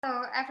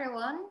Hello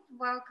everyone,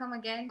 welcome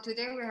again.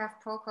 Today we have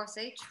Paul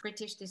Kosich,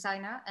 British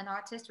designer and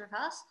artist with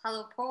us.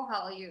 Hello Paul,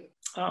 how are you?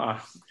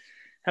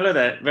 Hello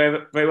there.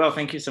 Very, very well.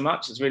 Thank you so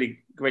much. It's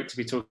really great to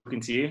be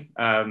talking to you.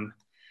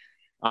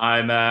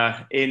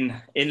 I'm in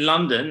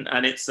London,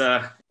 and it's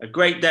a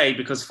great day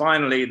because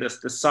finally the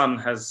sun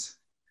has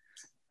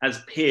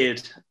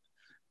peered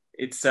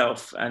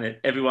itself, and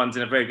everyone's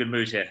in a very good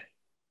mood here.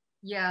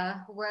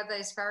 Yeah, weather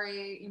is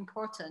very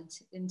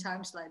important in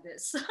times like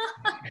this.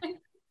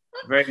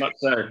 Very much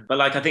so.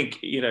 But I think,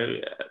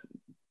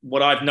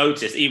 what I've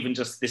noticed even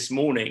just this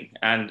morning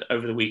and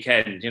over the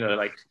weekend,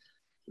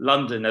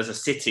 London as a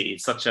city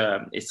is such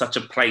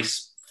a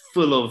place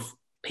full of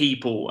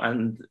people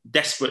and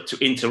desperate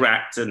to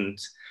interact and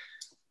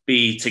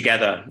be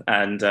together.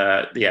 And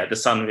the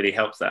sun really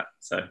helps that.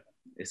 So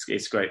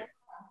it's great.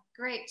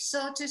 Great.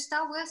 So to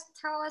start with,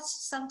 tell us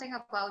something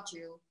about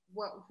you.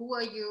 Who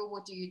are you?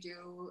 What do you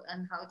do?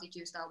 And how did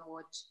you start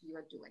what you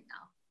are doing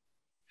now?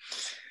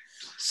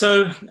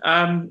 So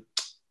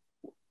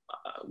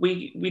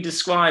we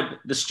describe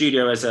the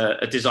studio as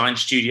a design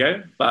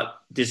studio, but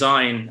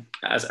design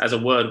as a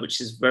word which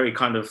is very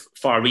kind of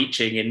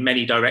far-reaching in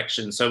many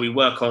directions. So we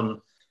work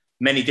on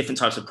many different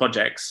types of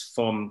projects,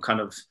 from kind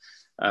of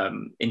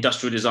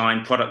industrial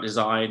design, product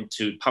design,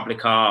 to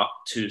public art,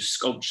 to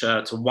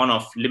sculpture, to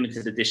one-off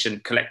limited edition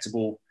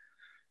collectible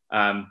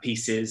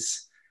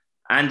pieces,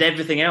 and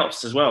everything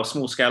else as well,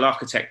 small-scale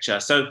architecture.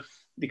 So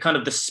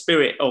the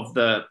spirit of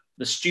the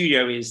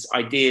studio is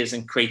ideas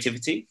and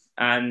creativity.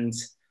 And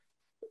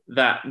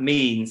that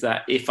means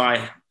that if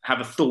I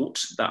have a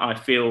thought that I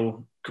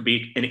feel could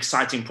be an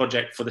exciting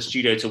project for the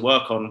studio to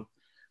work on,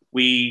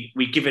 we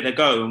give it a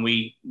go, and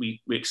we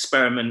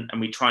experiment,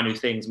 and we try new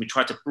things, and we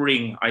try to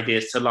bring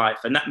ideas to life.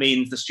 And that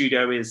means the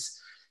studio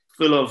is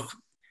full of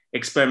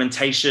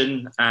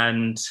experimentation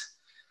and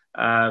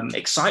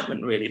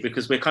excitement, really,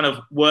 because we're kind of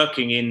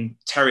working in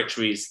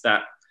territories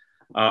that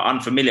are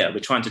unfamiliar.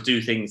 We're trying to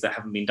do things that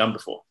haven't been done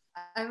before.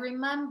 I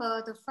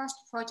remember the first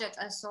project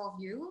I saw of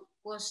you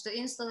was the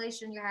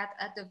installation you had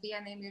at the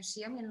V&A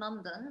Museum in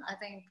London, I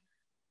think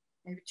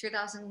maybe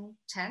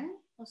 2010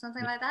 or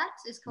something like that.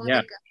 It's called The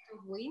Gust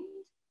of Wind.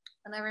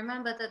 And I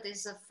remember that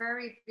it's a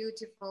very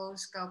beautiful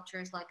sculpture.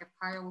 It's like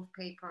a pile of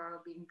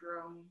paper being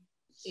blown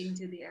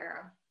into the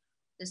air.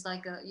 It's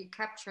like you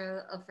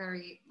capture a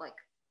very,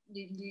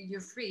 you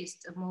freeze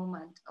a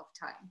moment of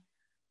time.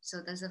 So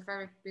there's a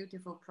very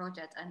beautiful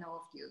project I know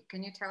of you.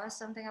 Can you tell us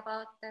something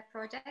about that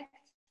project?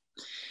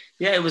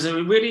 Yeah, it was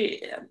a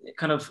really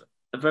a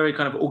very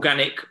kind of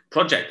organic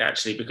project,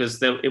 actually,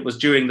 because it was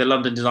during the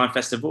London Design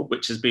Festival,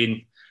 which has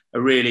been a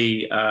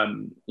really,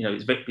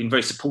 it's been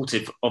very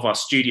supportive of our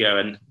studio.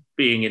 And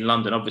being in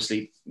London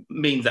obviously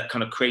means that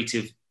kind of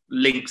creative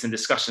links and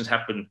discussions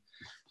happen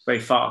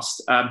very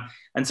fast.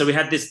 And so we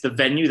had the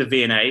venue, the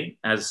V&A,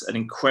 as an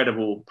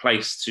incredible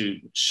place to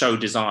show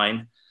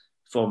design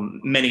from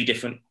many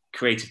different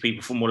creative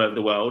people from all over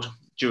the world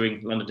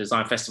during London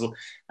Design Festival.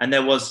 And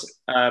there was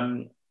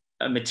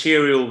a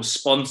material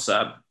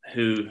sponsor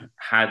who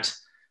had,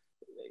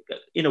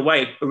 in a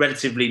way, a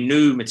relatively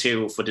new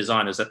material for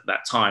designers at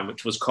that time,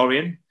 which was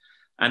Corian.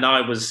 And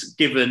I was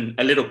given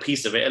a little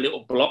piece of it, a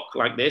little block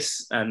like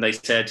this, and they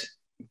said,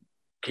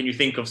 can you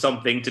think of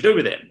something to do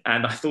with it?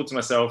 And I thought to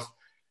myself,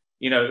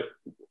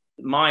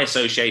 my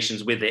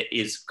associations with it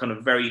is kind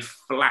of very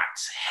flat,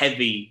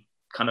 heavy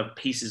kind of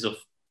pieces of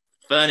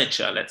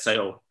furniture, let's say,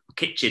 or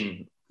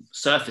kitchen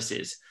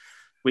surfaces,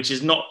 which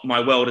is not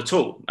my world at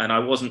all. And I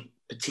wasn't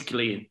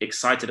particularly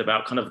excited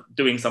about kind of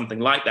doing something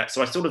like that.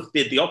 So I sort of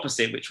did the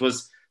opposite, which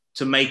was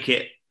to make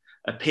it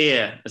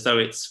appear as though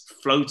it's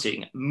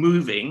floating,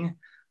 moving,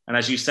 and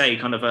as you say,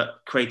 kind of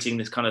creating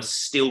this kind of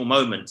still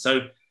moment.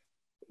 So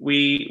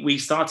we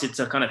started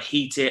to kind of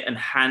heat it and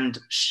hand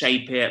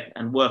shape it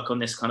and work on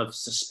this kind of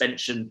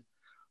suspension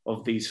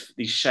of these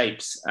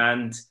shapes.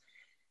 And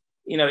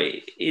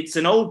it's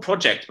an old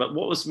project, but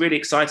what was really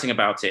exciting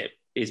about it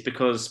is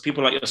because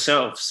people like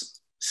yourselves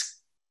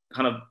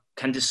kind of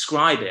can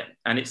describe it,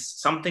 and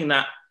it's something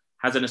that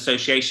has an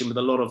association with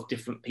a lot of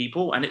different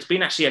people, and it's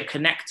been actually a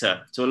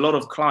connector to a lot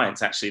of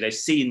clients. Actually, they've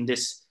seen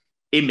this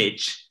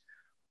image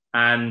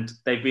and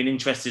they've been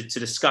interested to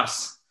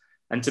discuss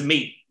and to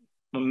meet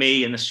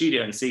me in the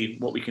studio and see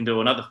what we can do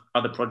on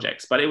other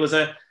projects. But it was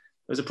a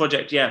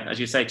project, yeah, as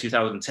you say,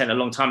 2010, a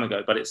long time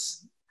ago, but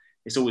it's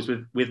always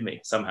with me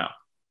somehow.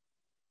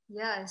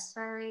 Yeah, it's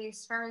very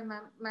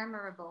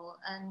memorable,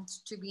 and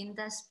to be in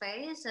that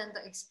space and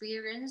the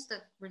experience,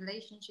 the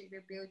relationship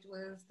you build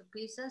with the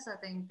pieces, I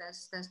think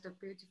that's the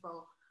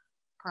beautiful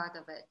part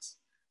of it.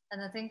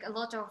 And I think a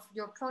lot of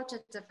your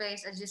projects are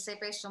based, as you say,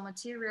 based on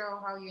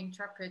material, how you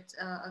interpret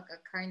a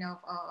kind of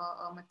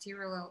a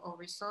material or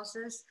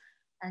resources,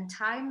 and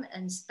time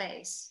and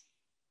space.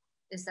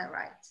 Is that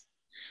right?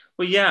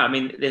 Well, yeah. I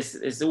mean,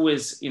 there's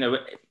always,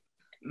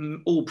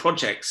 all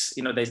projects,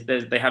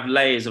 they have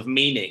layers of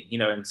meaning,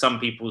 and some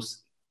people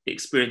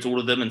experience all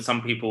of them, and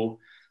some people,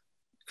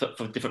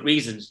 for different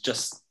reasons,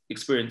 just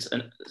experience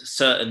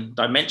certain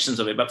dimensions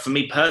of it. But for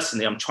me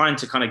personally, I'm trying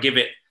to kind of give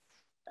it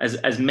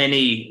as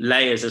many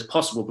layers as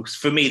possible, because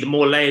for me, the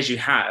more layers you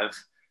have,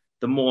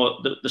 the more,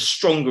 the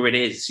stronger it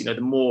is, you know,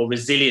 the more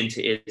resilient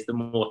it is, the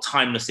more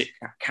timeless it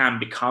can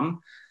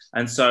become.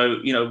 And so,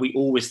 you know, we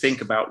always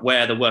think about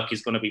where the work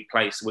is going to be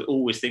placed. We're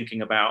always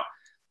thinking about,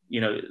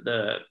 you know,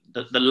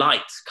 the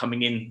light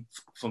coming in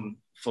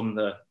from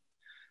the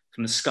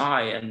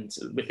sky, and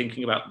we're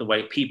thinking about the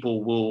way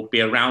people will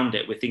be around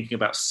it. We're thinking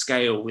about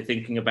scale. We're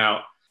thinking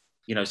about,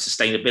 you know,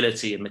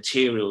 sustainability and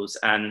materials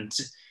and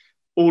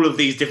all of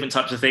these different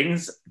types of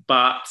things.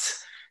 But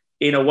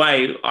in a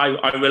way,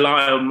 I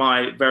rely on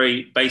my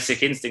very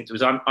basic instinct,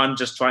 because I'm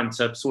just trying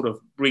to sort of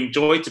bring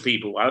joy to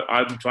people.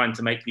 I'm trying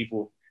to make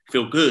people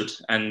feel good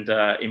and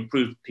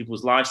improve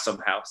people's lives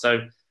somehow.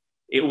 So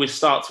it always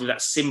starts with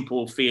that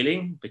simple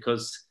feeling,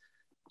 because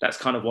that's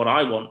kind of what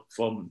I want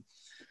from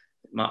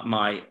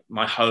my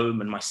home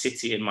and my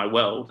city and my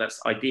world. That's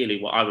ideally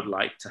what I would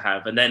like to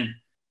have. And then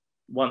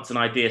once an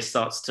idea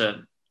starts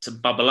to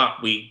bubble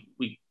up, we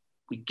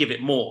give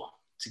it more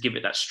to give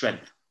it that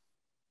strength.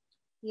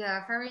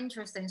 Yeah, very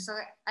interesting. So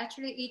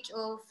actually each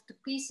of the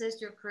pieces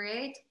you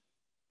create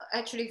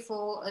actually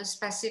for a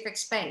specific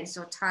space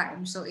or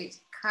time, so it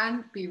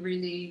can't be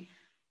really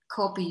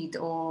copied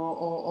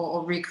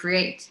or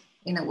recreate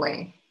in a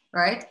way,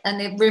 right? And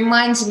it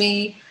reminds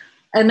me,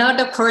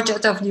 another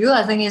project of you,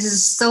 I think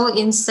is so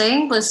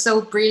insane but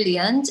so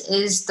brilliant,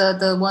 is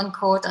the one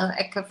called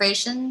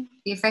Excavation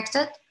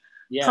Effected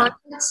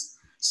project.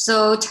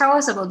 So tell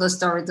us about the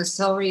story. The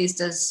story is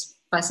just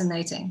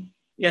fascinating.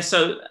 Yeah,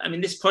 so I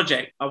mean, this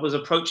project, I was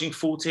approaching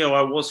 40, or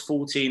I was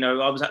 40. You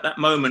know, I was at that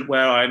moment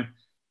where I've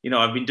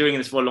been doing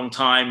this for a long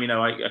time. You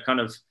know, I kind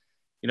of,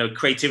 you know,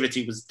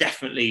 creativity was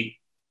definitely,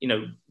 you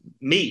know,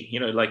 me.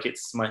 You know, like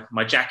it's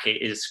my jacket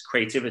is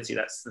creativity.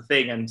 That's the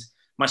thing. And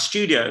my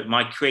studio,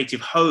 my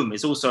creative home,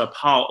 is also a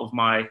part of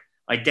my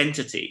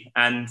identity.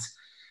 And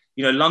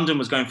you know, London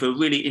was going through a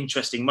really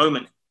interesting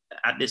moment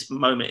at this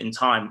moment in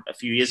time. A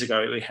few years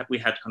ago, we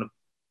had kind of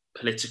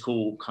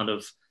political kind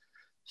of,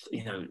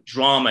 you know,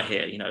 drama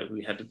here. You know,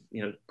 we had,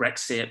 you know,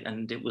 Brexit,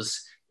 and it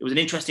was an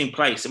interesting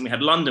place. And we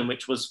had London,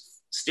 which was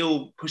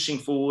still pushing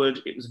forward.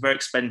 It was very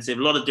expensive,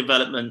 a lot of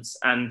developments,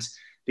 and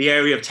the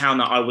area of town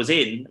that I was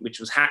in, which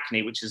was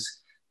Hackney, which is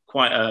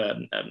quite a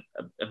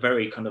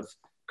very kind of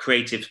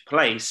creative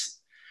place,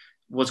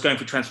 was going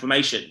through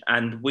transformation.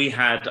 And we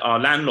had our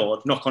landlord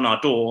knock on our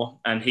door,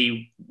 and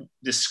he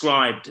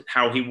described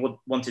how he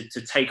wanted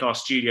to take our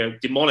studio,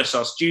 demolish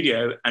our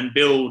studio, and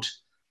build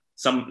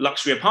some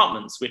luxury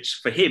apartments, which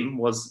for him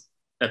was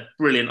a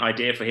brilliant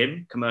idea for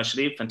him,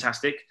 commercially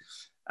fantastic.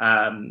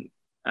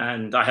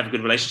 And I have a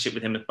good relationship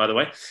with him, by the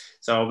way.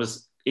 So I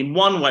was in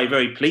one way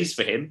very pleased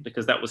for him,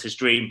 because that was his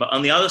dream. But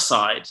on the other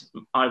side,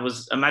 I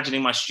was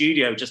imagining my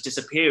studio just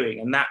disappearing,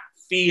 and that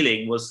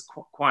feeling was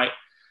quite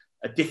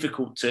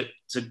difficult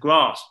to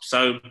grasp.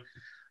 So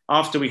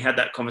after we had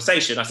that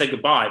conversation, I said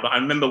goodbye, but I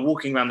remember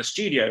walking around the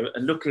studio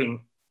and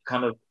looking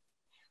kind of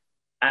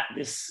at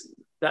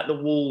the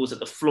walls, at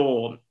the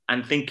floor,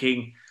 and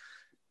thinking,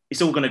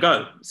 it's all going to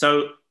go.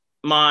 So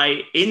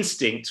my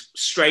instinct,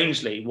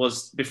 strangely,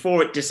 was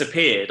before it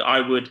disappeared,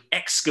 I would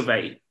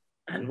excavate.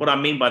 And what I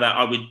mean by that,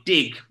 I would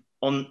dig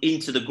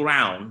into the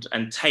ground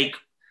and take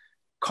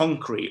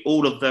concrete,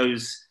 all of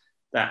those,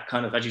 that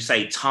kind of, as you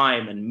say,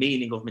 time and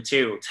meaning of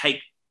material,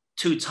 take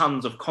 2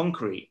 tons of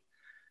concrete,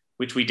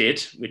 which we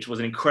did, which was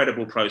an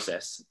incredible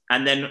process,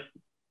 and then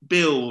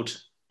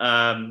build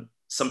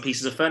some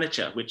pieces of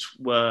furniture, which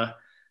were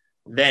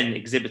then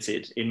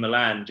exhibited in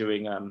Milan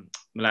during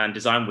Milan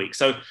Design Week.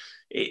 So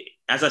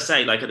as I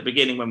say, like at the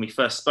beginning when we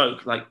first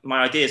spoke, like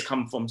my ideas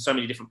come from so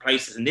many different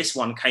places, and this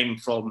one came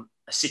from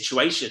a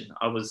situation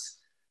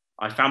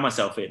I found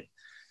myself in.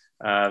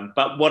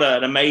 But what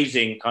an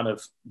amazing kind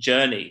of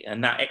journey.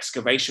 And that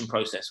excavation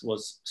process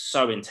was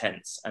so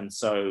intense and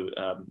so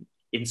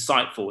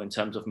insightful in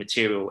terms of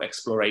material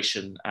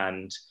exploration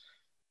and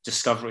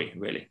discovery,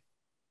 really.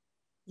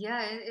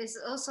 Yeah, it's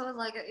also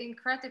like an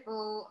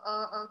incredible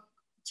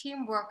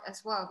teamwork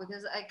as well,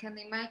 because I can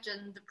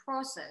imagine the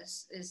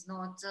process is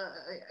not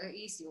an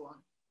easy one.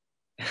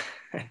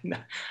 No.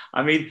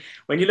 I mean,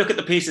 when you look at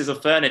the pieces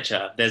of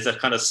furniture, there's a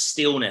kind of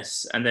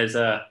stillness, and there's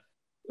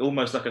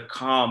almost like a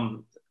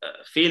calm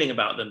feeling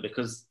about them,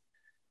 because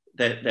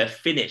they're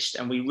finished,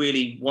 and we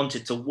really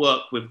wanted to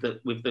work with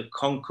the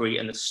concrete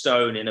and the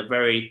stone in a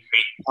very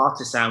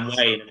artisan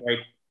way, in a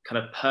very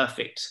kind of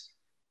perfect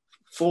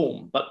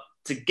form. But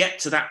to get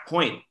to that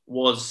point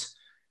was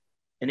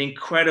an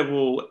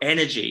incredible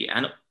energy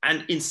and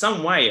in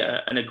some way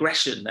an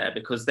aggression there,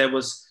 because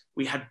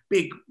we had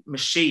big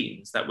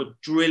machines that were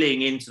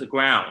drilling into the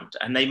ground,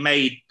 and they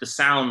made the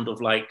sound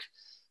of like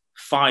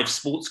 5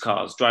 sports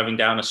cars driving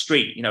down a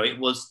street. You know, it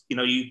was, you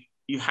know,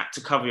 you had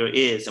to cover your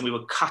ears, and we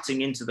were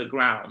cutting into the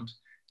ground,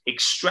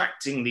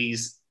 extracting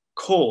these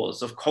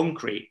cores of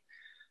concrete.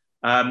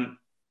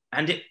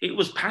 And it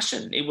was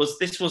passion.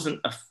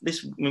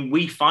 When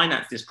we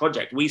financed this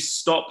project, we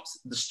stopped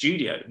the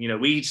studio, you know,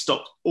 we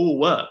stopped all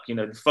work, you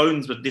know, the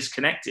phones were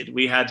disconnected.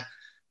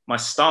 My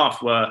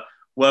staff were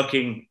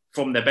working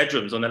from their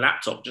bedrooms on their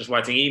laptop, just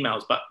writing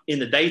emails. But in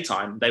the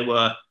daytime, they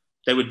were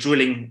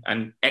drilling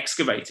and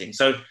excavating.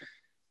 So,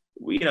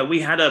 we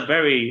had a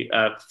very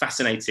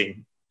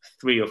fascinating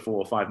 3 or 4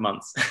 or 5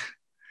 months.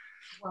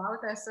 Wow,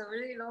 that's a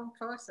really long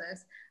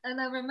process.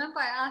 And I remember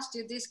I asked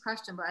you this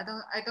question, but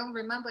I don't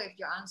remember if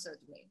you answered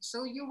me.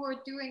 So you were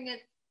doing it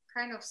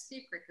kind of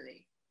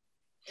secretly.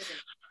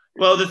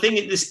 Well,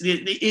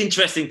 the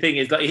interesting thing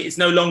is that it's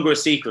no longer a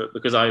secret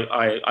because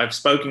I've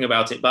spoken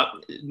about it. But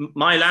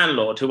my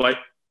landlord, who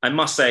I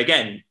must say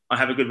again, I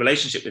have a good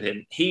relationship with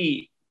him.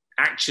 He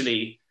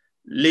actually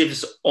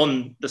lives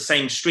on the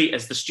same street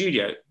as the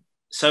studio.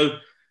 So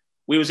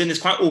we was in this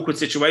quite awkward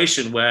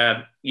situation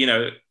where,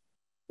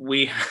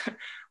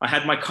 I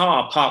had my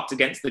car parked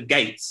against the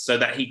gates so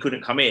that he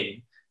couldn't come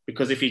in,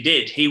 because if he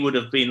did, he would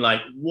have been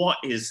like, what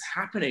is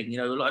happening?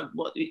 Like,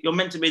 what, you're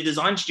meant to be a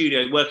design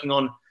studio working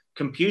on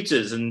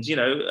computers and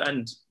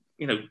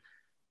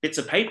bits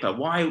of paper.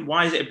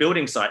 Why is it a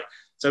building site?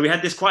 So we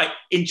had this quite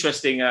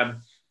interesting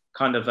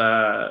kind of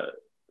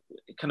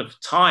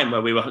time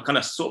where we were kind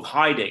of sort of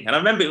hiding. And I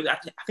remember, I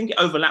think it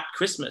overlapped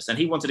Christmas, and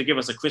he wanted to give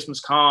us a Christmas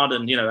card,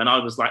 and and I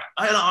was like,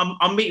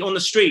 I'll meet you on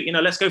the street,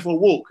 let's go for a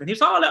walk. And he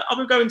was like, I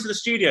will go into the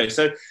studio.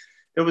 So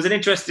there was an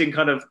interesting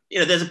kind of,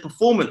 there's a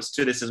performance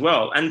to this as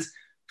well. And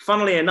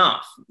funnily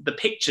enough, the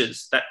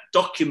pictures that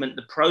document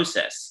the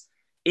process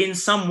in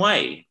some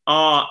way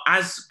are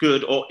as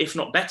good, or if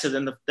not better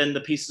than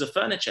the pieces of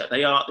furniture.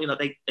 They are,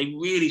 they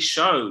really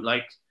show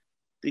like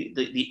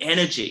the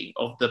energy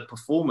of the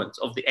performance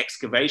of the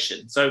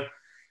excavation. So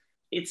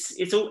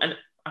it's all, and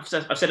I've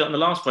said it on the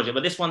last project,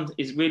 but this one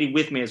is really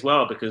with me as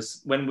well,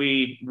 because when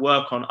we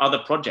work on other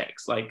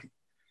projects, like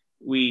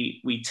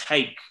we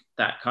take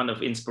that kind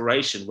of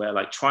inspiration where,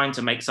 like, trying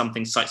to make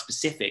something site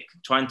specific,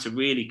 trying to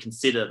really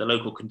consider the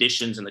local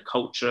conditions and the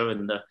culture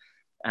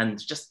and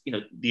just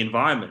the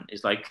environment,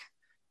 is like,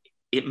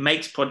 it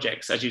makes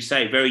projects, as you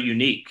say, very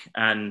unique.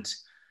 And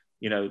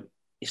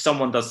if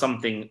someone does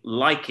something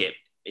like it,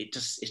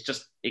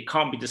 it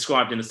can't be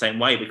described in the same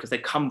way, because they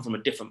come from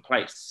a different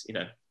place.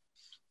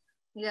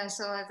 Yeah,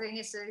 so I think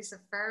it's a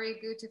very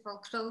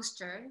beautiful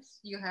closure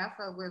you have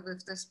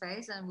with the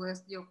space and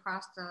with your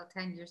past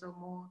 10 years or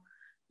more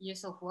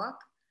years of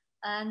work.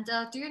 And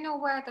do you know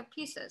where the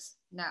pieces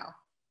now?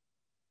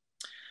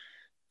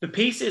 The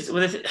pieces,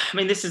 well,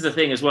 this is the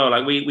thing as well.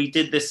 Like we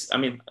did this.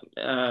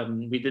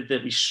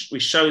 We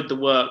showed the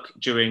work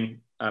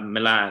during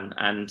Milan,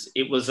 and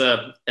it was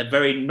a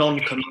very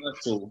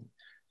non-commercial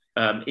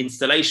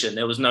installation.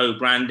 There was no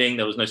branding,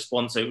 there was no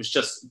sponsor. It was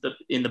just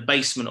in the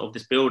basement of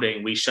this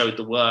building. We showed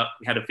the work.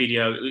 We had a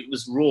video. It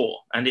was raw,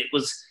 and it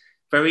was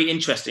very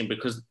interesting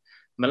because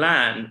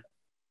Milan,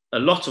 a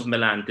lot of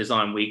Milan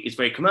Design Week is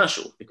very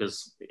commercial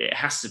because it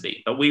has to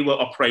be. But we were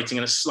operating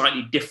in a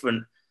slightly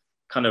different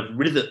kind of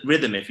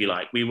rhythm, if you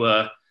like. We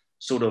were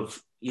sort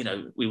of,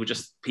 we were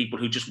just people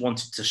who just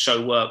wanted to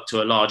show work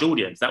to a large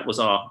audience. That was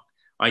our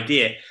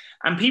idea.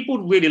 And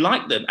people really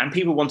liked them, and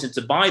people wanted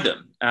to buy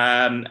them.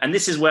 And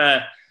this is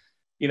where,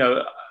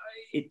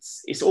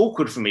 it's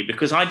awkward for me,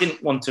 because I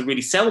didn't want to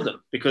really sell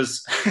them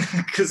because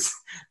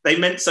they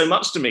meant so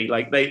much to me.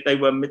 Like they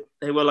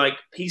were like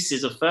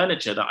pieces of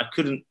furniture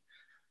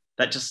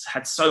that just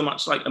had so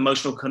much like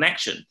emotional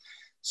connection.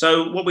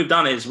 So what we've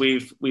done is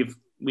we've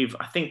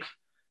I think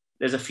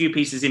there's a few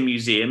pieces in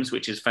museums,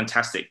 which is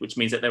fantastic, which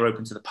means that they're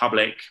open to the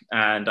public.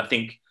 And I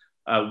think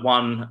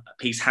one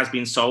piece has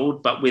been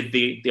sold, but with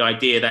the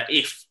idea that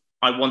if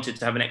I wanted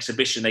to have an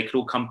exhibition, they could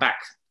all come back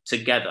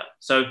together.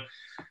 So,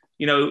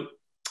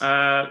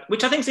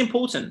 which I think is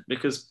important,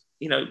 because,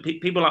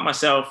 people like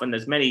myself, and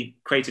there's many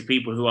creative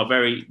people who are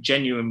very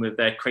genuine with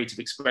their creative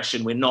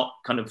expression. We're not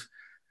kind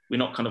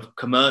of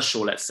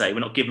commercial, let's say. We're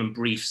not given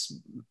briefs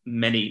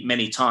many,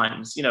 many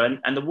times,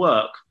 and the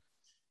work,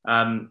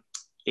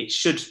 it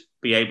should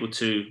be able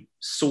to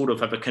sort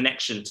of have a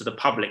connection to the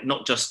public,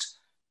 not just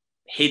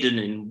hidden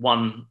in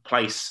one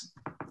place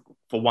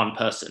for one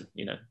person,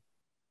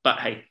 But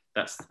hey,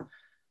 that's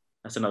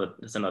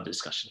another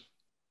discussion.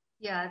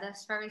 Yeah,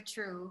 that's very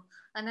true.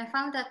 And I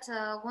found that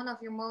one of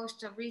your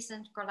most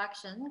recent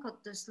collection, called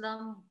the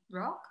Slum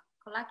Rock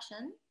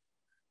collection,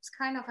 it's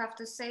kind of have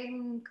the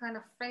same kind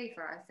of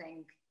flavor, I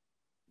think,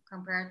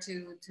 compared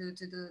to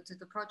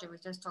the project. We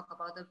just talk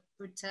about the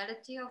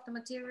brutality of the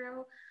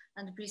material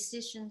and the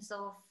precisions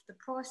of the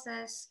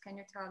process. Can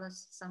you tell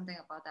us something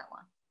about that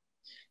one?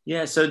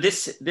 Yeah, so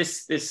this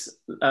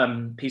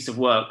piece of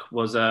work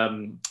was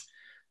a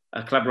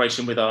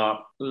collaboration with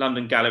our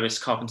London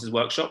Gallerist Carpenters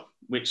Workshop,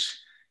 which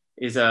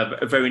is a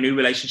very new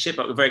relationship,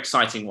 but a very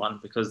exciting one,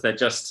 because they're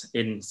just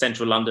in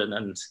central London,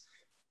 and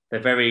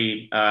they're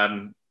very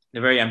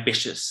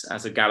ambitious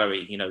as a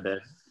gallery.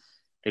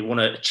 They want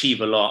to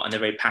achieve a lot, and they're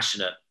very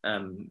passionate.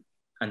 And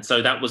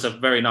so that was a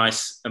very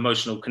nice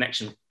emotional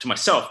connection to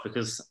myself,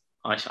 because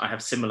I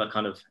have similar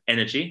kind of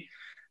energy.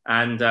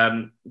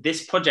 And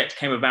this project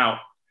came about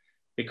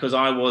because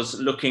I was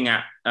looking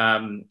at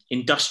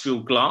industrial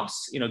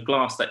glass,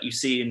 glass that you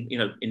see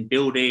in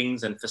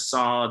buildings and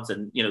facades,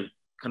 and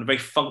kind of very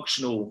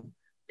functional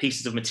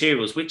pieces of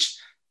materials, which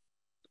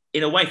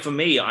in a way, for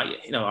me,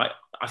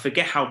 I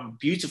forget how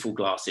beautiful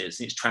glass is.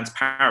 It's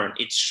transparent,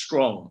 it's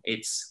strong,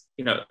 it's,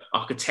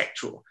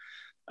 architectural.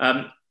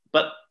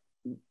 But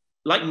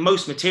like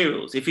most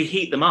materials, if you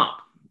heat them up,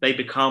 they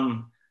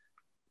become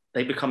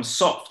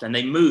soft and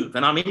they move.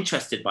 And I'm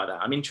interested by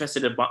that. I'm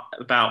interested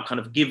about kind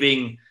of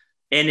giving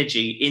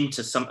energy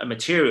into a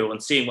material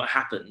and seeing what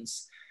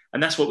happens.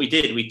 And that's what we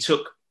did. We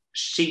took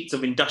sheets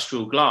of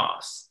industrial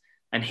glass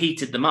and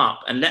heated them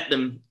up and let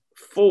them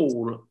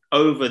fall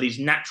over these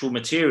natural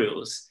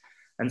materials.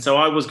 And so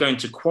I was going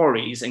to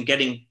quarries and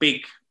getting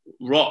big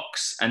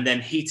rocks and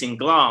then heating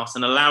glass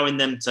and allowing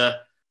them to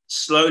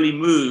slowly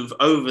move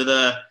over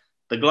the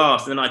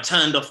glass. And then I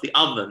turned off the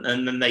oven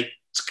and then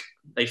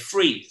they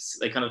freeze,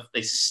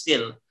 they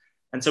still.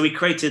 And so we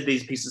created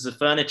these pieces of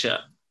furniture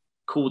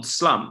called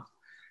Slum.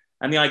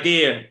 And the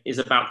idea is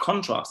about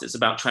contrast. It's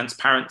about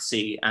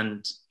transparency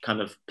and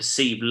kind of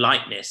perceived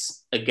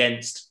lightness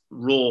against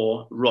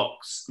raw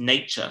rocks,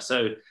 nature.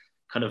 So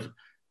kind of,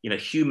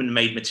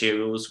 human-made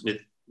materials with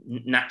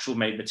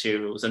natural-made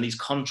materials, and these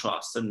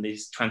contrasts and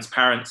these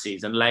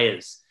transparencies and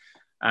layers.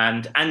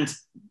 And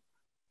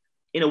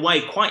in a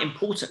way, quite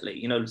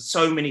importantly,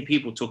 so many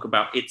people talk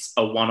about it's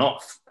a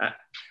one-off, but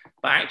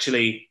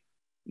actually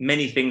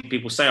many things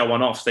people say are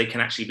one-offs, they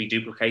can actually be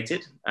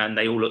duplicated and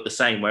they all look the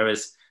same.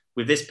 Whereas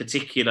with this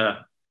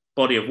particular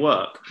body of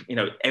work,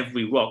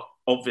 every rock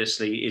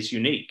obviously is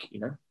unique,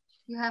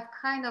 You have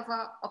kind of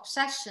an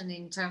obsession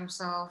in terms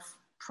of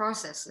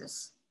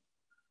processes,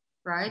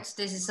 right?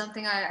 This is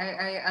something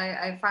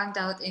I found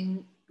out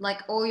in like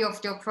all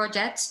of your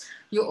projects.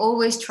 You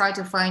always try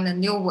to find a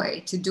new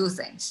way to do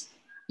things.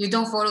 You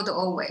don't follow the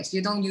old ways.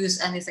 You don't use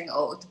anything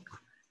old.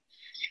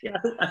 Yeah,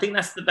 I think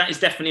that is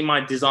definitely my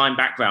design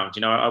background.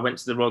 I went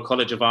to the Royal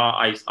College of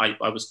Art.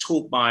 I was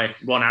taught by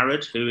Ron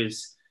Arad, who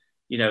is,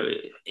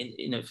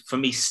 for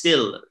me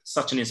still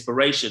such an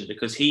inspiration,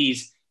 because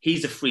he's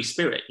a free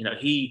spirit.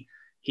 He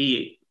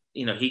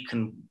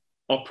can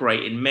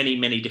operate in many,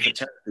 many different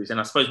territories. And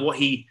I suppose what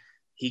he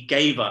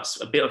gave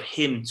us, a bit of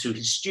him to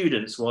his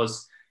students,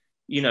 was,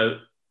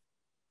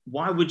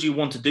 why would you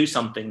want to do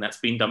something that's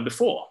been done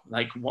before?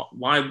 Like,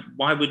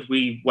 why would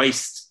we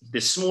waste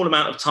this small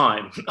amount of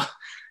time,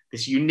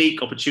 this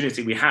unique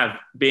opportunity we have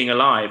being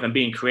alive and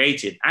being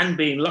creative and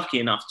being lucky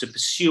enough to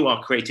pursue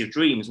our creative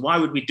dreams? Why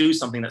would we do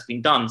something that's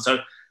been done? So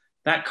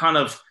that kind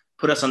of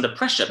put us under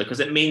pressure, because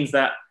it means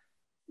that,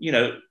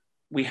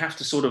 we have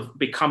to sort of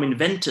become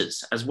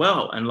inventors as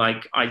well. And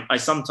like I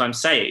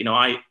sometimes say,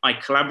 I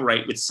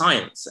collaborate with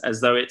science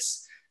as though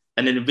it's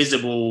an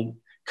invisible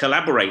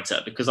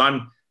collaborator, because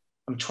I'm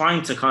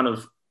trying to kind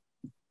of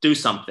do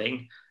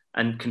something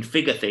and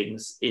configure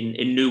things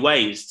in new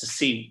ways to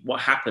see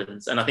what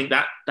happens. And I think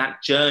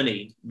that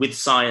journey with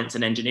science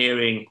and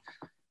engineering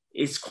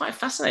is quite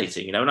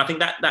fascinating, and I think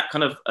that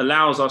kind of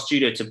allows our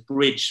studio to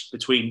bridge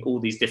between all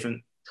these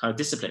different kind of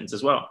disciplines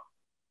as well.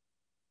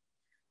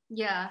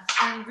 Yeah,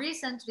 and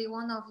recently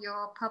one of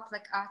your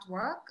public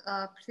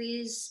artwork,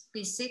 Please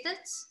Be Seated,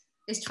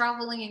 is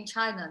traveling in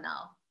China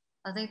now.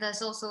 I think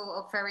that's also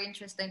a very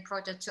interesting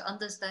project to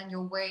understand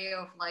your way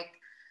of like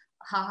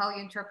how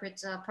you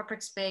interpret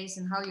public space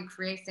and how you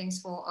create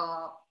things for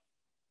a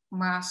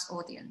mass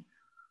audience.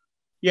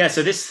 Yeah,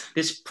 so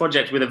this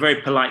project with a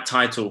very polite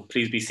title,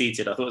 Please Be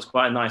Seated, I thought it was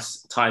quite a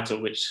nice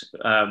title, which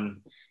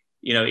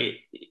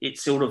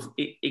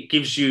it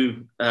gives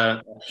you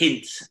a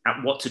hint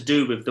at what to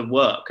do with the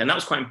work. And that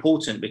was quite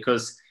important,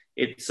 because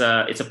it's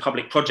a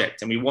public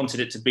project and we wanted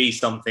it to be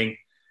something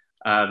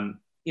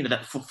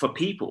that for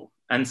people.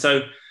 And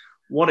so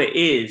what it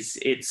is,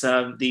 it's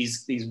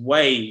these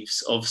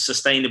waves of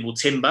sustainable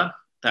timber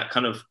that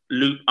kind of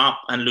loop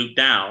up and loop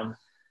down,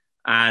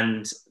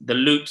 and the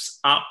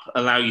loops up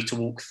allow you to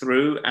walk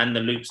through and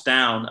the loops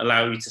down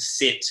allow you to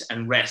sit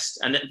and rest.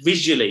 And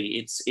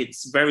visually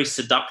it's very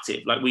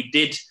seductive. Like, we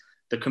did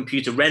the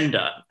computer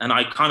render and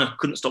I kind of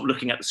couldn't stop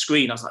looking at the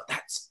screen. I was like,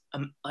 that's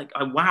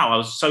wow, I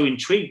was so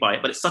intrigued by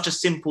it. But it's such a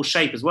simple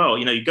shape as well.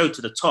 You go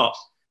to the top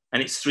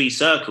and it's 3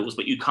 circles,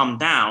 but you come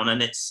down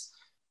and it's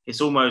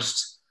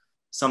almost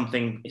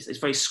something, it's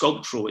very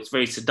sculptural, it's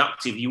very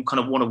seductive. You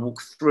kind of want to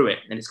walk through it,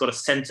 and it's got a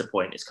center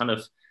point.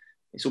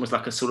 It's almost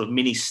like a sort of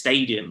mini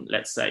stadium,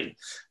 let's say.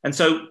 And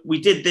so we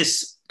did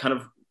this kind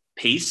of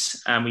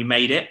piece and we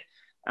made it.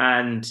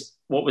 And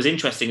what was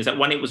interesting is that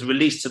when it was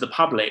released to the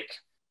public,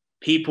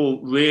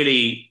 people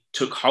really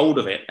took hold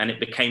of it and it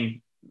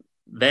became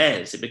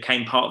theirs. It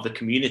became part of the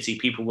community.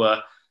 People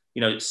were,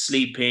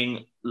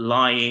 sleeping,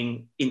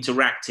 lying,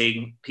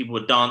 interacting. People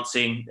were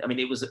dancing. I mean,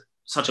 it was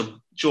such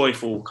a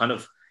joyful kind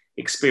of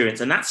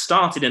experience. And that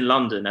started in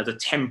London as a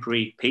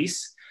temporary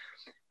piece.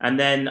 And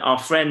then our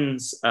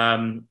friends,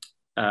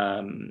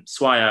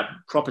 Swire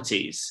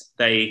Properties,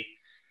 they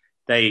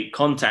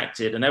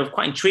contacted, and they were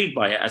quite intrigued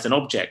by it as an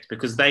object,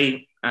 because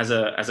they, as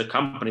a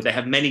company, they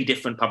have many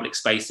different public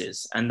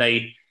spaces, and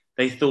they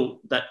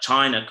thought that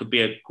China could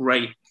be a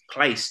great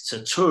place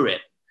to tour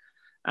it.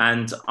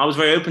 And I was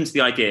very open to the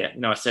idea.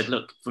 I said,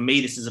 look, for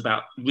me, this is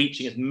about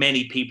reaching as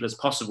many people as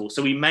possible.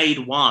 So we made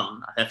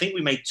one. I think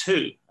we made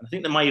two. I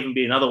think there might even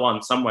be another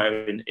one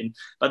somewhere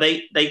but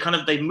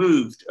they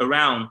moved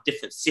around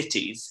different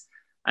cities,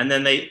 and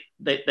then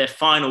their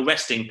final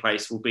resting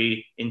place will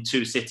be in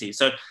two cities.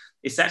 So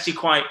it's actually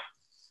quite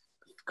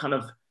kind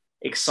of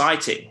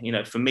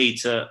exciting, for me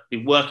to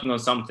be working on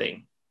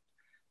something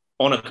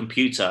on a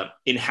computer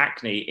in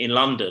Hackney in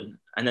London,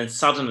 and then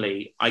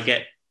suddenly I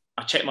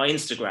check my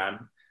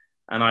Instagram,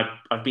 and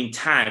I've been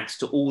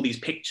tagged to all these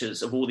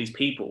pictures of all these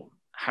people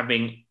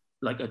having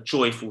like a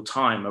joyful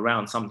time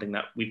around something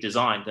that we've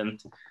designed. And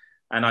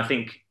I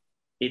think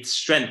its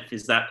strength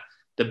is that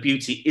the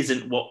beauty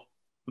isn't what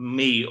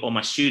me or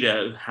my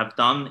studio have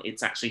done.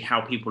 It's actually how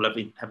people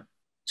have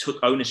took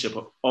ownership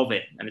of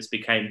it, and it's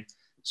became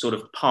sort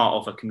of part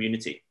of a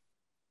community.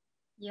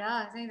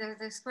 Yeah, I think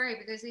that's great,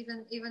 because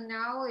even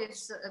now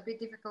it's a bit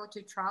difficult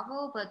to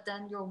travel, but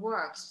then your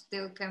work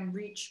still can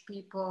reach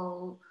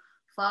people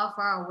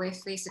far away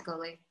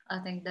physically. I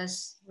think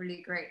that's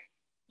really great.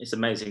 It's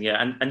amazing,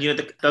 yeah. And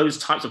those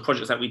types of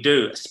projects that we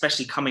do,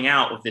 especially coming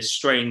out of this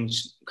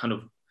strange kind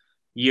of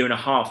year and a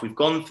half we've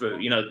gone through,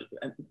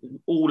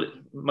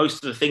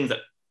 most of the things that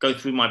go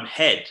through my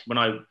head when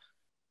I'm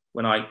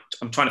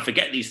trying to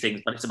forget these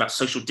things, but it's about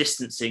social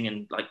distancing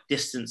and like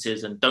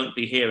distances and don't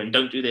be here and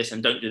don't do this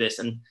and don't do this.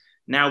 And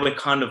now we're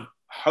kind of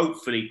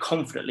hopefully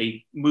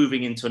confidently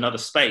moving into another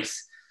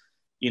space.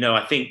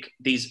 I think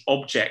these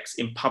objects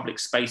in public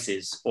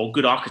spaces, or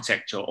good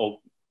architecture, or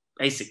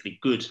basically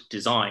good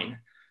design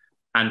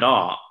and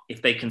art,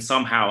 if they can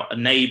somehow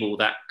enable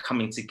that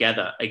coming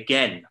together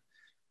again,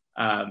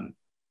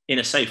 in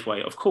a safe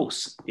way, of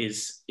course,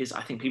 is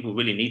I think people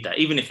really need that,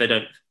 even if they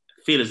don't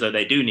feel as though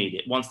they do need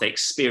it. Once they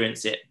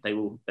experience it, they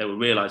will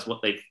realize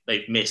what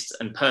they've missed.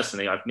 And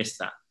personally, I've missed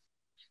that.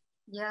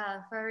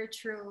 Yeah, very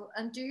true.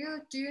 And do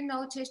you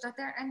notice, are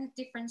there any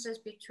differences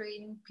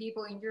between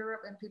people in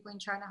Europe and people in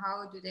China?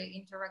 How do they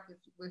interact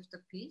with the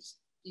piece?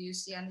 Do you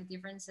see any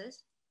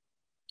differences?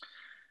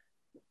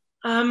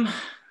 To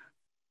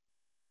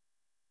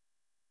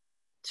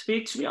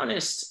be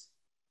honest,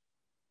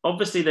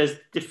 obviously there's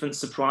different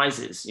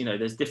surprises.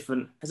 There's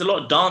a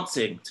lot of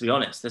dancing, to be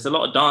honest. There's a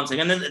lot of dancing.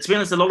 And then, to be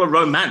honest, a lot of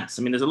romance.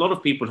 I mean, there's a lot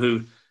of people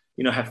who,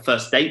 have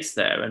first dates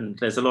there, and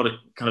there's a lot of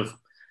kind of,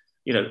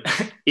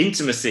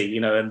 intimacy,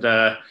 and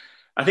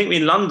I think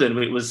in London,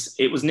 it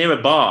was near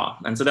a bar.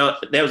 And so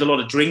there was a lot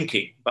of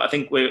drinking, but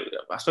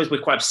I suppose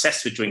we're quite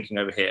obsessed with drinking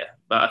over here.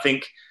 But I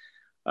think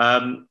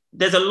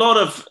there's a lot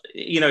of,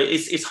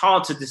 it's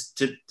hard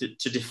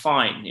to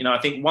define.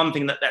 I think one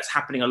thing that's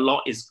happening a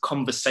lot is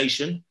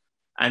conversation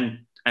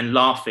and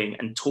laughing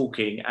and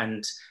talking,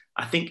 and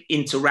I think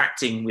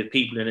interacting with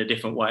people in a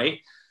different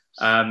way.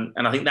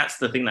 And I think that's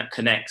the thing that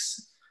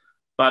connects.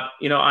 But,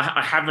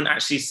 I haven't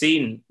actually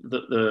seen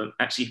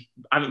I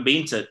haven't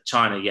been to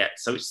China yet.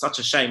 So it's such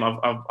a shame.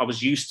 I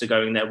was used to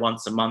going there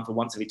once a month or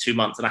once every 2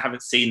 months, and I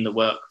haven't seen the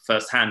work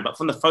firsthand. But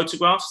from the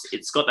photographs,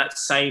 it's got that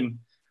same,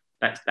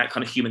 that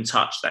kind of human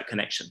touch, that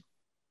connection.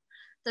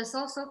 That's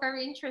also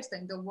very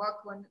interesting. The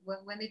work,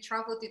 when they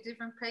travel to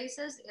different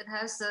places, it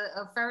has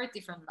a very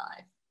different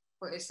life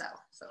for itself.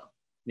 So.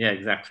 Yeah,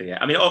 exactly. Yeah.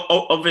 I mean,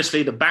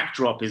 obviously the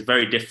backdrop is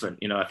very different.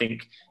 I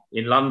think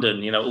in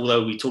London,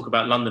 although we talk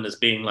about London as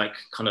being like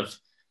kind of,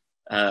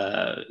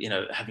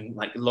 having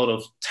like a lot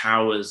of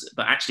towers,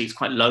 but actually it's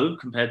quite low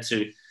compared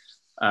to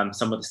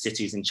some of the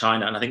cities in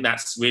China. And I think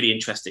that's really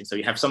interesting. So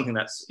you have something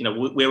that's,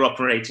 we're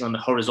operating on the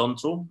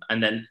horizontal,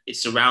 and then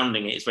it's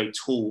surrounding it. It's very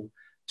tall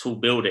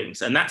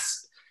buildings. And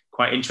that's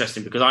quite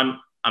interesting, because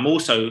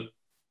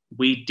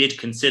we did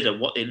consider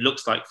what it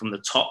looks like from the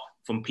top,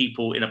 from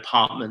people in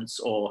apartments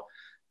or,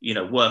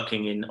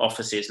 working in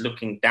offices,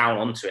 looking down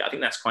onto it. I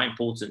think that's quite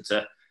important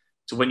to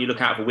when you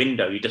look out of a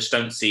window, you just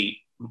don't see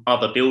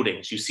other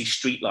buildings, you see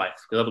street life,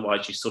 because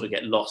otherwise you sort of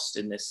get lost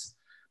in this,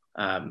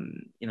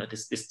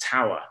 this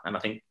tower. And I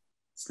think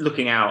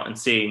looking out and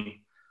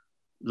seeing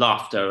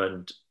laughter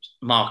and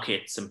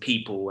markets and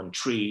people and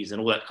trees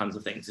and all that kinds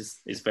of things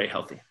is very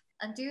healthy.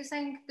 And do you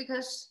think,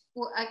 because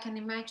what I can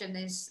imagine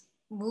is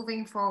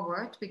moving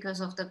forward, because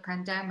of the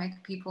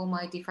pandemic, people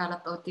might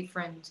develop a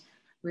different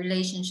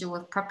relationship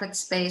with public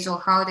space, or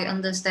how they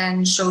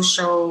understand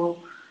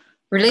social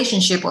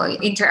relationship or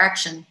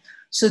interaction.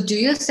 So do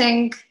you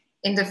think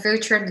in the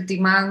future the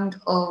demand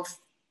of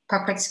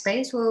public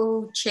space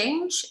will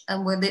change,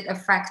 and will it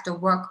affect the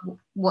work,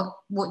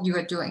 what you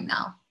are doing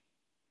now?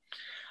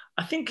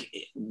 I think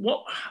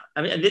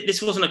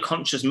this wasn't a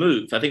conscious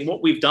move. I think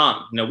what we've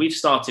done, we've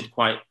started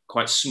quite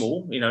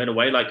small, in a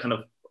way, like kind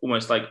of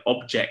almost like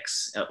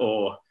objects,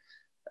 or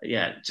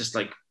just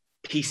like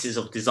pieces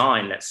of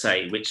design, let's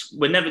say, which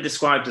were never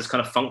described as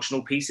kind of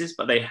functional pieces,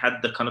 but they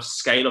had the kind of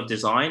scale of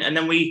design. And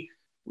then we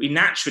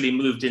naturally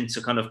moved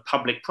into kind of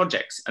public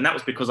projects. And that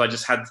was because I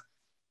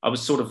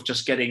was sort of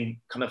just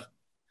getting kind of,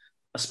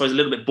 I suppose, a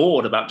little bit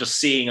bored about just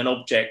seeing an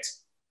object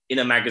in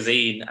a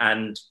magazine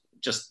and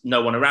just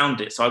no one around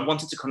it. So I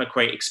wanted to kind of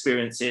create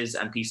experiences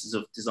and pieces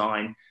of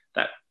design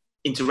that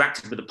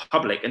interacted with the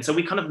public. And so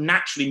we kind of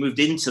naturally moved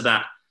into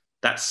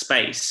that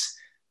space.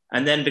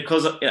 And then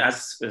because,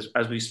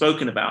 as we've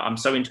spoken about, I'm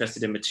so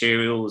interested in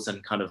materials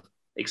and kind of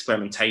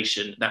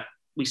experimentation, that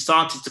we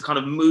started to kind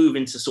of move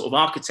into sort of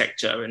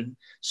architecture and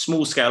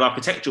small scale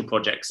architectural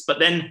projects. But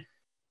then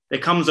there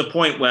comes a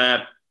point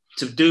where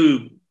to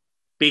do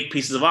big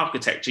pieces of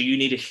architecture, you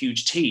need a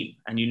huge team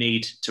and you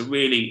need to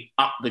really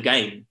up the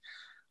game.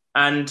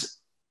 And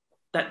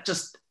that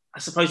just, I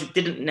suppose it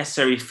didn't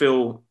necessarily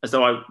feel as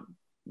though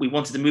we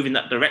wanted to move in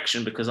that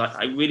direction, because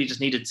I really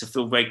just needed to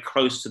feel very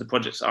close to the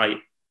projects I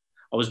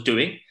was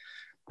doing.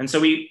 And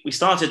so we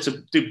started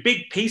to do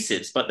big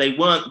pieces, but they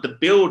weren't the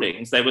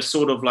buildings. They were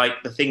sort of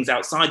like the things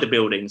outside the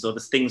buildings, or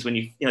the things when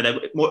you know, they're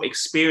more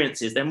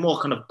experiences. They're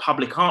more kind of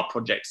public art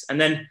projects. And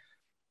then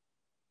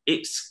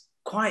it's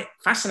quite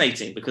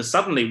fascinating because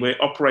suddenly we're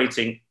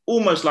operating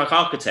almost like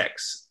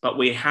architects, but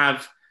we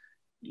have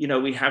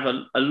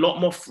a lot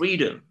more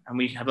freedom,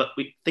 and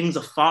things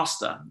are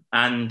faster,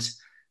 and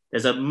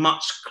there's a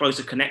much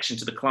closer connection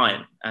to the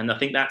client. And I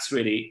think that's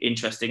really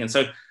interesting. And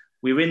so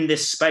we're in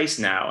this space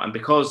now, and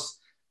because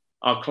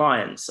our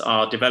clients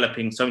are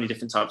developing so many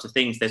different types of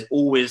things, there's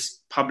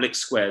always public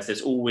squares,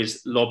 there's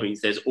always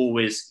lobbies, there's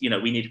always,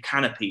 we need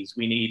canopies,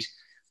 we need,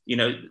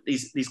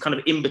 these kind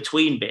of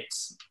in-between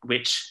bits,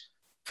 which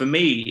for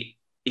me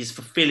is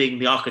fulfilling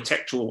the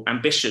architectural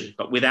ambition,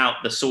 but without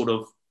the sort of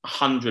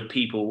 100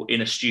 people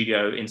in a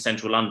studio in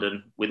central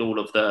London with all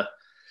of the,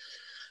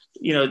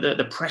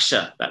 the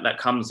pressure that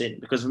comes in.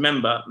 Because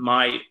remember,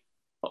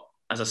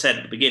 as I said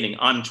at the beginning,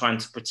 I'm trying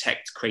to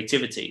protect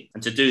creativity.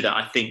 And to do that,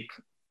 I think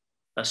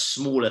a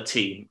smaller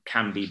team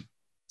can be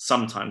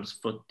sometimes,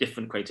 for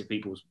different creative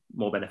people,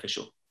 more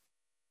beneficial.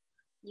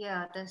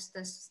 Yeah,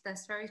 that's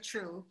very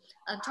true.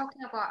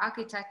 Talking about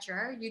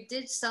architecture, you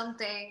did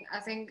something I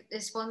think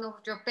is one of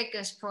your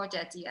biggest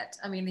projects yet.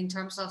 I mean, in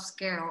terms of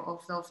scale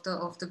of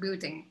the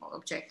building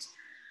object,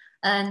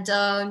 and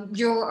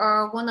you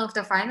are one of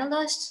the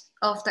finalists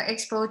of the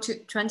Expo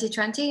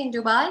 2020 in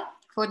Dubai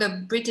for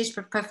the British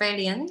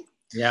Pavilion.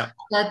 Yeah.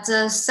 But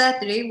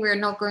sadly, we're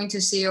not going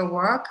to see your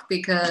work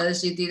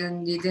because you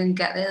didn't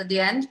get it at the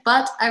end.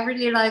 But I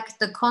really like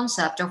the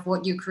concept of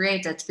what you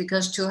created,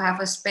 because to have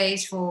a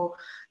space for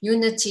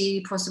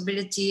unity,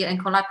 possibility,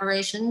 and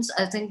collaborations,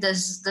 I think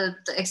that's the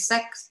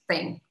exact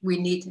thing we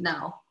need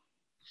now.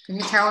 Can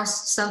you tell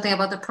us something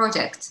about the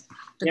project?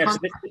 Yes,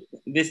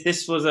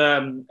 this was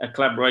a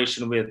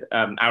collaboration with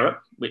Arup,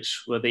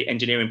 which were the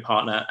engineering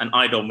partner, and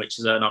IDOM, which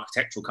is an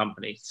architectural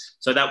company.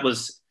 So that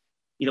was,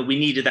 we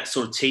needed that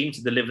sort of team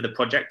to deliver the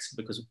project,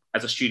 because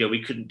as a studio,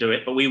 we couldn't do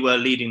it, but we were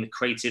leading the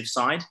creative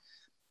side.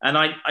 And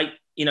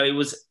it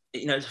was,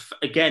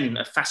 again,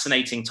 a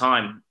fascinating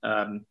time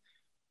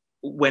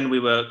when we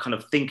were kind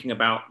of thinking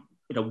about,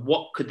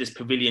 what could this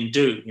pavilion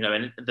do?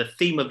 And the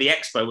theme of the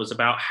expo was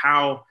about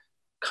how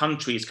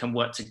countries can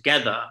work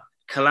together,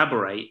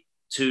 collaborate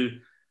to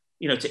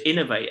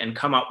innovate and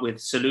come up with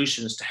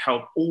solutions to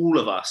help all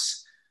of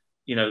us,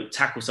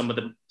 tackle some of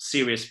the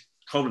serious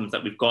problems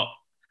that we've got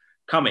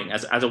coming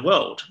as a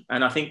world.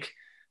 And I think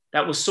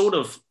that was sort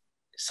of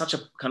such a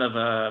kind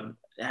of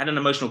it had an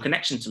emotional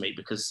connection to me,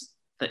 because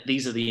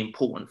these are the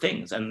important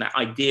things, and that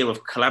idea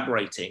of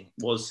collaborating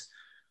was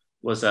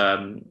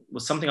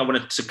something I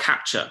wanted to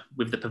capture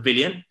with the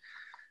pavilion.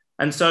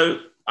 And so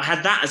I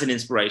had that as an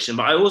inspiration,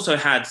 but I also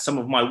had some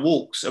of my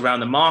walks around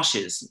the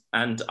marshes,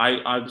 and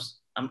I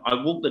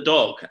walk the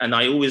dog, and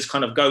I always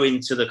kind of go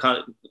into the kind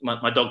of,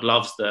 my dog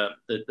loves the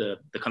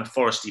kind of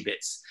foresty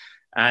bits.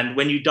 And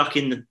when you duck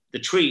in the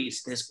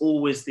trees, there's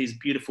always these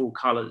beautiful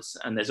colors,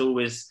 and there's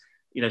always,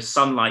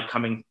 sunlight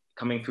coming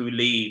through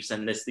leaves,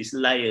 and there's these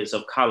layers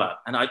of color,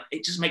 and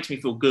it just makes me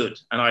feel good.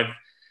 And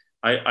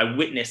I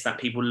witnessed that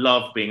people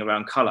love being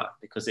around color,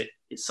 because it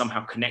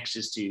somehow connects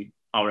us to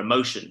our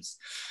emotions.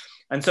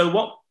 And so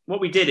what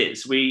we did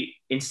is,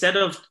 instead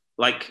of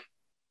like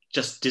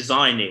just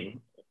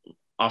designing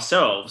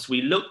ourselves,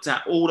 we looked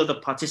at all of the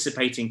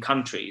participating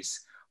countries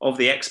of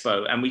the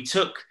expo, and we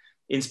took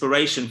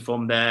inspiration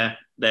from their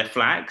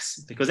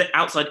flags, because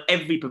outside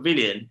every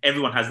pavilion,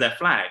 everyone has their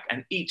flag,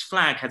 and each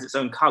flag has its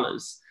own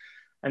colors.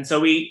 And so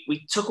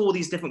we took all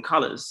these different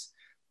colors,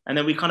 and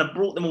then we kind of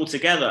brought them all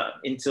together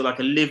into like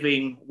a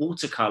living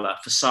watercolor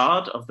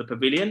facade of the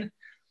pavilion.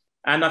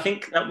 And I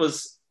think that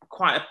was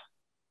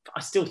I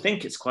still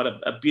think it's quite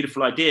a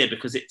beautiful idea,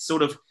 because it's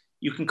sort of,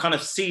 you can kind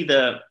of see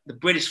the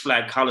British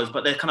flag colors,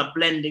 but they're kind of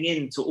blending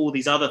into all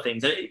these other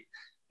things.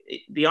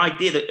 The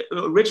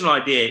original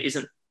idea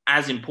isn't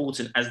as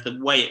important as the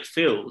way it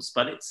feels,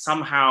 but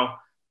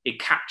it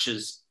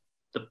captures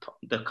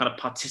the kind of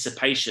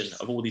participation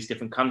of all these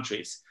different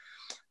countries.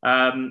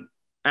 And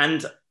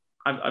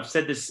I've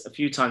said this a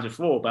few times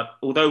before, but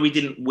although we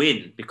didn't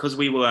win, because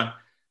we were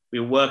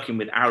working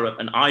with Arup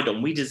and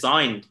IDOM, we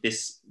designed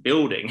this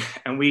building,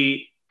 and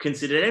we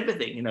considered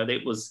everything.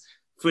 It was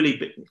fully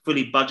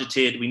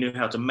budgeted. We knew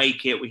how to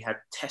make it. We had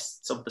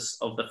tests of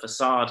the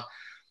facade,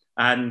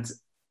 and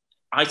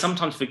I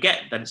sometimes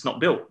forget that it's not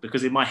built,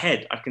 because in my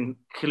head I can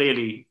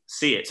clearly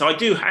see it. So I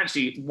do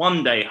actually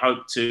one day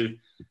hope to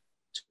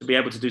to be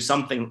able to do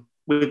something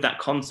with that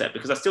concept,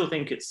 because I still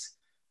think it's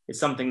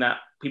something that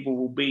people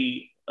will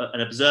be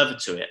an observer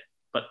to it,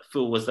 but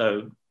feel as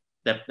though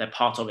they're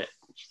part of it.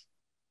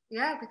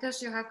 Yeah,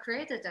 because you have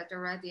created that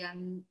already,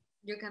 and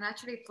you can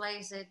actually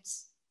place it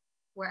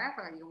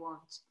wherever you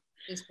want,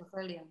 this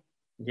pavilion.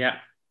 Yeah,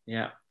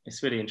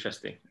 it's really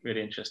interesting,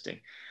 really interesting.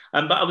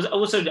 But I was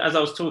also, as I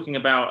was talking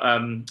about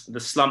the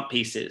slump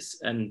pieces,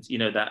 and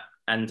that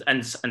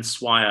and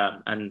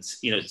Swire, and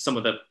some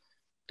of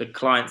the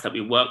clients that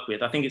we work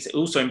with, I think it's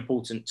also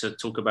important to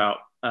talk about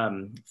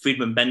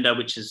Friedman Bender,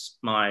 which is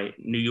my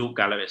New York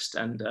gallerist,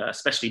 and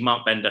especially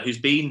Mark Bender, who's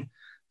been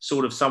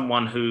sort of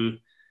someone who,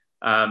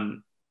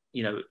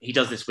 he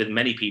does this with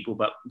many people,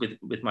 but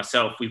with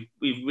myself, we've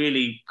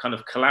really kind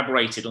of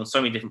collaborated on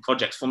so many different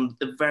projects from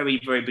the very,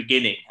 very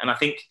beginning. And I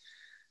think,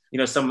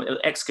 some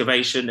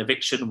excavation,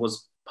 eviction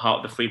was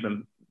part of the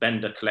Friedman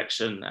Bender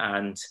collection.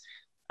 And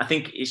I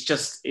think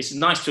it's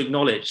nice to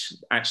acknowledge,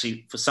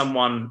 actually, for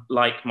someone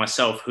like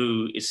myself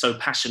who is so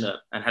passionate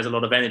and has a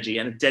lot of energy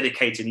and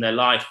dedicating their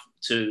life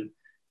to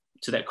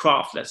their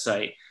craft, let's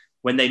say,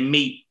 when they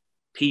meet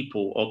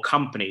people or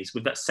companies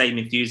with that same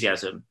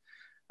enthusiasm,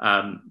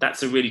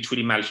 that's a really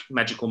truly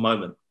magical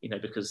moment,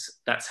 because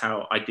that's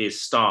how ideas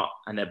start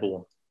and they're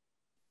born.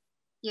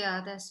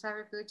 Yeah, that's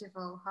very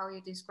beautiful how you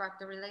describe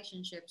the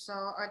relationship. So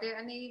are there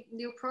any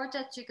new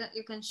projects you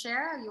can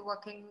share? Are you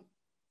working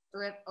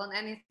on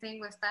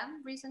anything with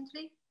them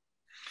recently?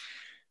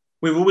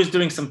 We're always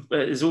doing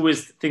there's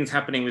always things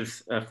happening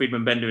with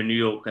Friedman Bender in New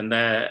York, and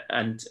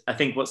I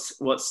think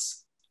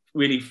what's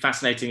really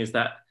fascinating is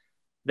that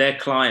their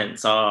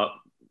clients are,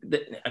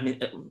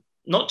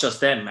 not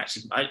just them,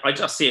 actually. I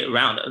just see it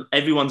around.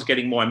 Everyone's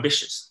getting more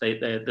ambitious.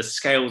 The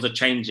scales are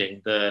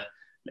changing.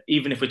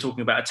 Even if we're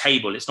talking about a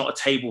table, it's not a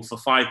table for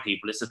 5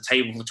 people. It's a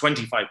table for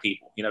 25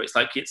 people. It's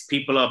like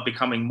people are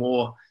becoming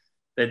more.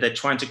 They're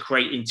trying to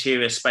create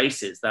interior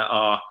spaces they're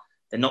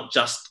not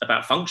just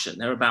about function.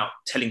 They're about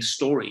telling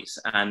stories.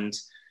 And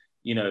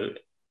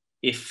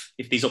if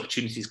these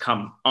opportunities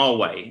come our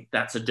way,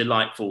 that's a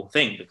delightful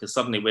thing, because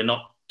suddenly we're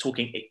not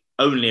talking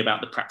only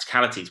about the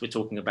practicalities. We're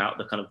talking about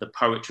the kind of the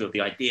poetry of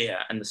the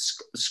idea and the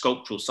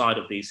sculptural side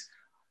of these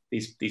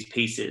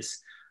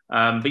pieces.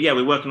 But yeah,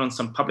 we're working on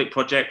some public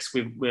projects.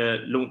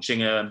 We're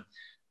launching a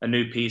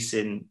new piece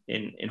in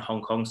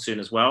Hong Kong soon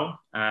as well.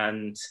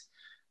 And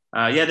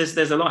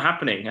there's a lot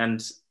happening,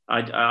 and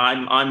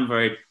I'm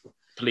very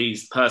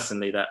pleased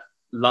personally that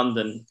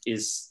London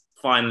is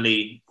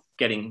finally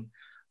getting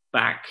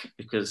back,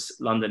 because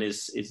London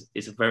is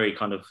a very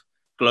kind of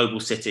global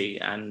city,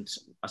 and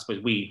I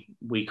suppose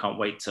we can't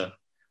wait to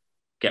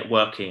get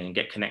working and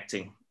get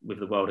connecting with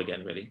the world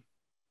again, really.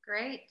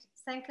 Great.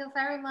 Thank you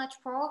very much,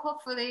 Paul.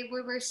 Hopefully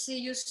we will see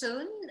you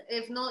soon.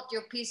 If not,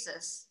 your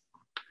pieces.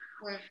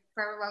 We're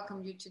very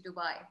welcome you to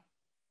Dubai.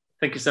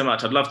 Thank you so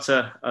much. I'd love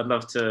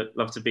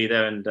to be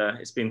there, and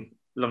it's been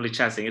lovely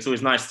chatting. It's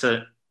always nice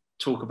to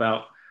talk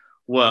about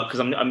work, because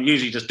I'm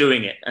usually just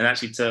doing it, and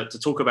actually to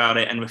talk about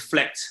it and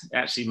reflect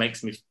actually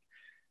makes me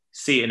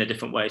see it in a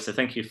different way. So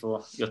thank you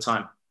for your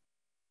time.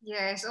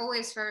 Yeah, it's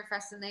always very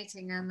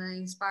fascinating and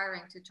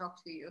inspiring to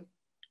talk to you.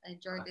 I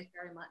enjoyed it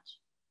very much.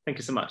 Thank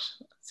you so much.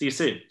 See you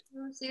soon.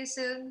 See you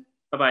soon.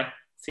 Bye-bye.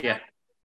 See ya. Bye.